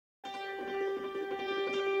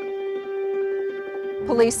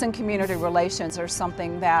Police and community relations are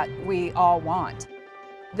something that we all want.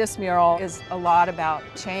 This mural is a lot about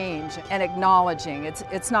change and acknowledging.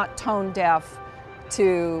 It's not tone deaf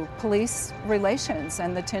to police relations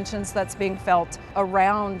and the tensions that's being felt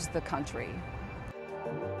around the country.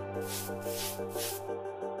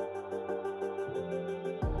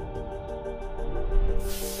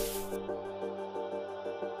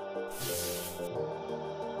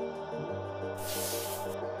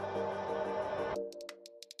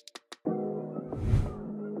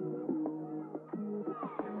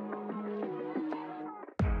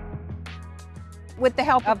 With the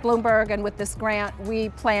help of Bloomberg and with this grant, we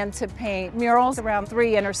plan to paint murals around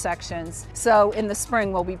 3 intersections. So in the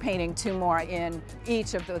spring, we'll be painting 2 more in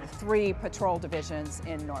each of the 3 patrol divisions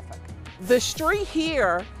in Norfolk. The street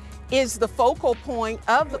here is the focal point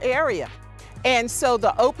of the area. And so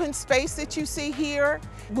the open space that you see here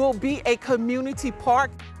will be a community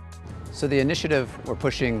park. So the initiative we're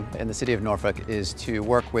pushing in the city of Norfolk is to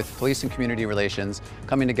work with police and community relations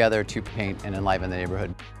coming together to paint and enliven the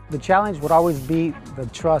neighborhood. The challenge would always be the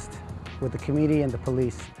trust with the community and the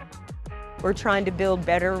police. We're trying to build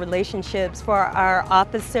better relationships for our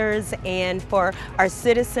officers and for our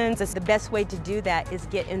citizens. The best way to do that is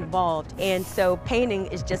get involved. And so painting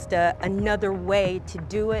is just another way to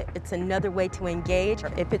do it. It's another way to engage.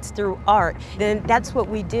 If it's through art, then that's what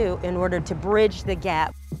we do in order to bridge the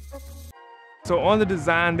gap. So on the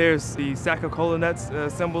design, there's the sack of cola nuts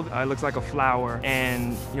symbol. It looks like a flower,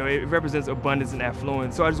 and it represents abundance and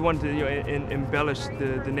affluence. So I just wanted to embellish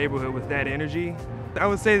the neighborhood with that energy. I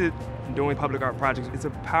would say that doing public art projects, it's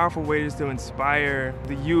a powerful way just to inspire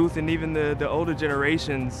the youth and even the older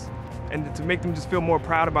generations, and to make them just feel more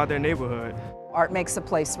proud about their neighborhood. Art makes a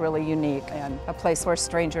place really unique and a place where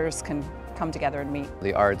strangers can come together and meet.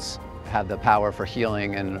 The arts have the power for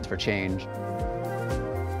healing and for change.